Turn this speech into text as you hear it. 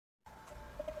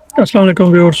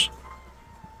Assalamualaikum viewers.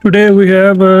 Today we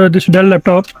have this Dell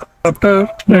laptop. After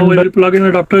now, when you plug in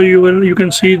adapter, you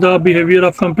can see the behavior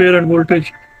of ampere and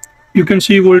voltage. You can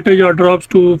see voltage are drops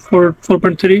to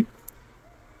 4.3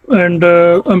 and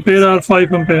ampere are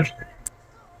 5 ampere.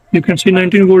 You can see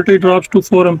 19 voltage drops to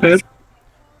 4 ampere.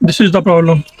 This is the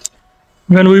problem.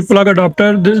 When we plug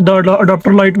adapter, the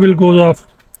adapter light will go off.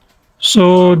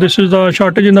 So this is the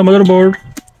shortage in the motherboard.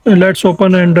 Let's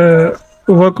open and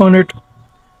work on it.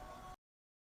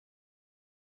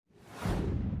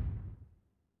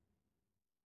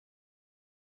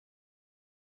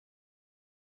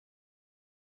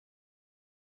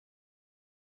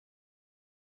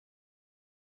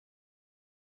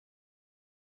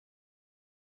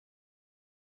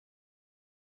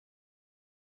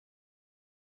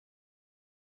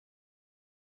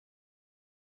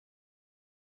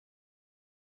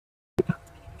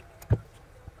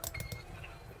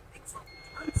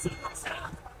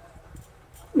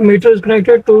 Meter is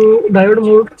connected to diode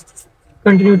mode,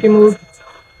 continuity mode,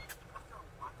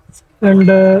 and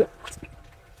the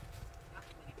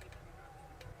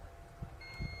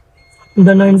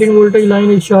 19 voltage line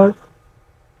is short.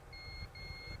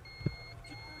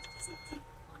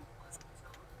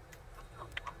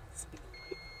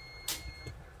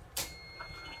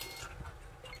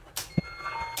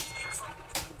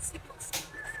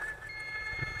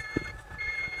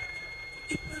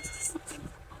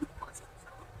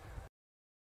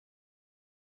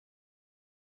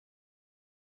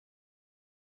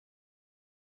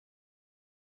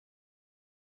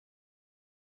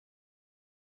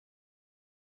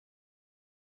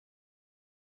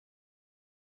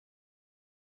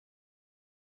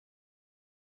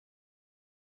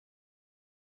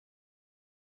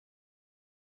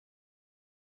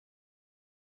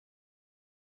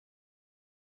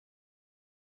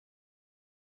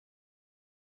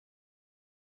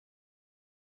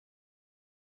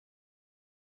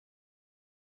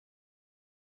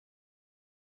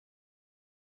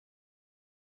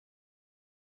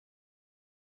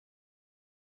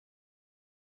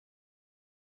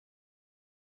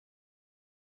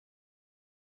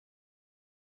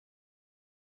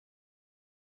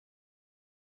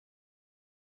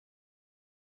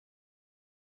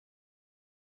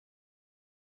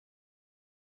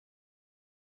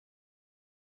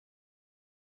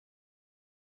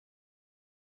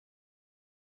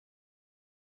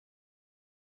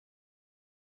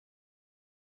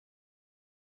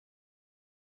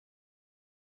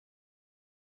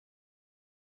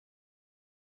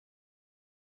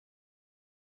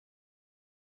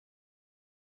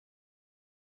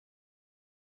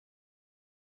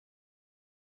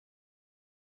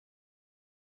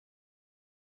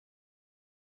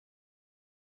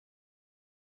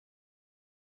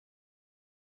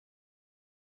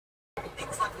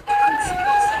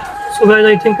 So guys,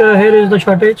 I think here is the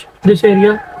shortage, this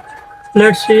area.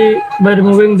 Let's see by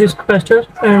removing this capacitor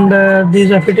and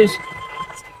these FETs.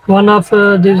 One of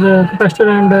these capacitor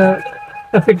and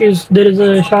FETs, there is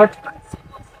a short.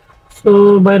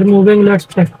 So by removing, let's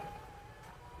check.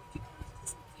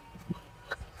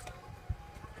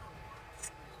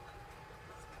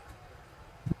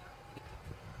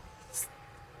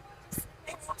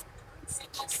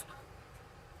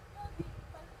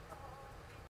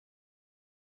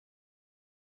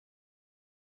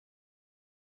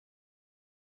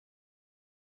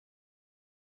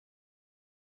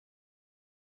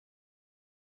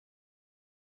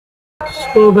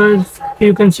 So guys,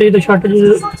 you can see the shortage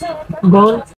is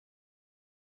gone.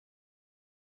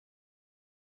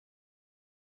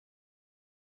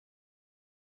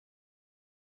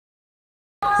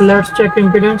 Let's check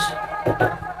impedance.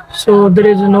 So there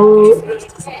is no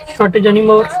shortage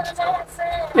anymore.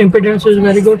 Impedance is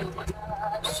very good.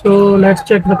 So let's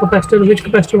check the capacitor, which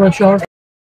capacitor was short.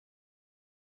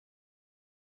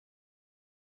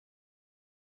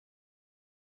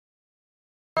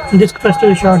 This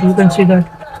capacitor is short, you can see that.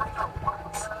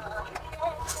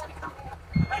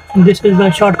 This is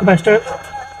the short capacitor.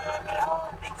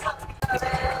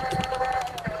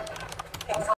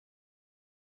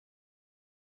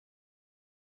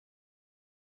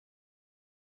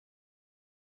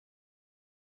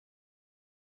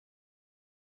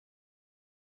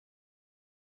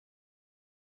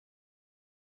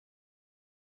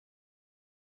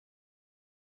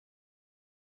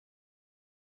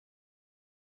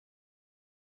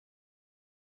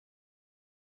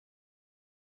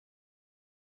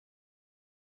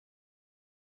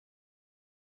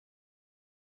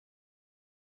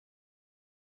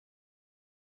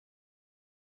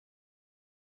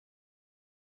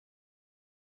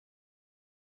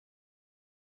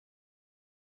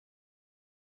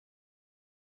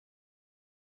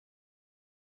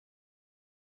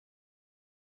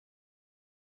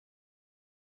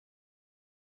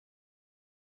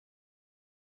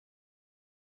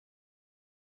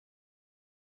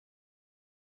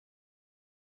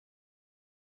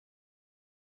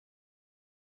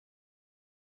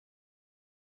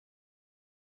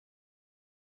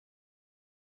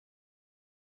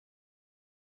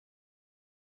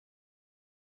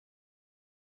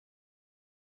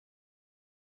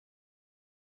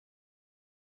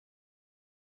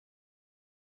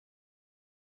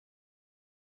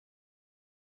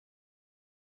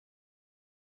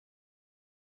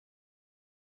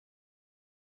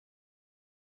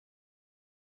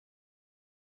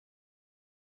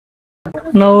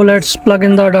 Now let's plug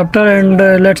in the adapter and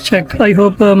let's check. I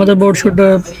hope motherboard should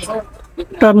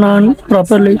turn on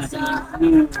properly.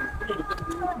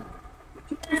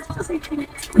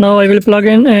 Now I will plug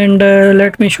in and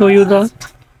let me show you the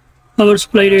power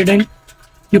supply reading.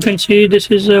 You can see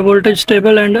this is voltage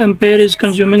stable and ampere is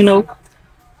consuming now,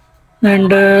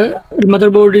 and the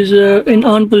motherboard is in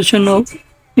on position now.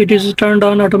 It is turned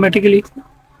on automatically.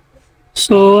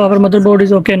 So our motherboard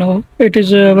is okay now. It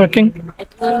is working.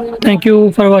 Thank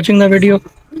you for watching the video.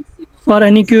 For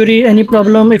any query, any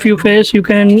problem if you face, you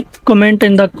can comment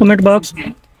in the comment box.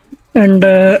 And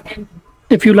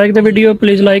if you like the video,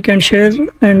 please like and share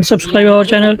and subscribe our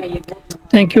channel.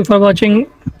 Thank you for watching.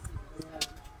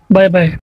 Bye bye.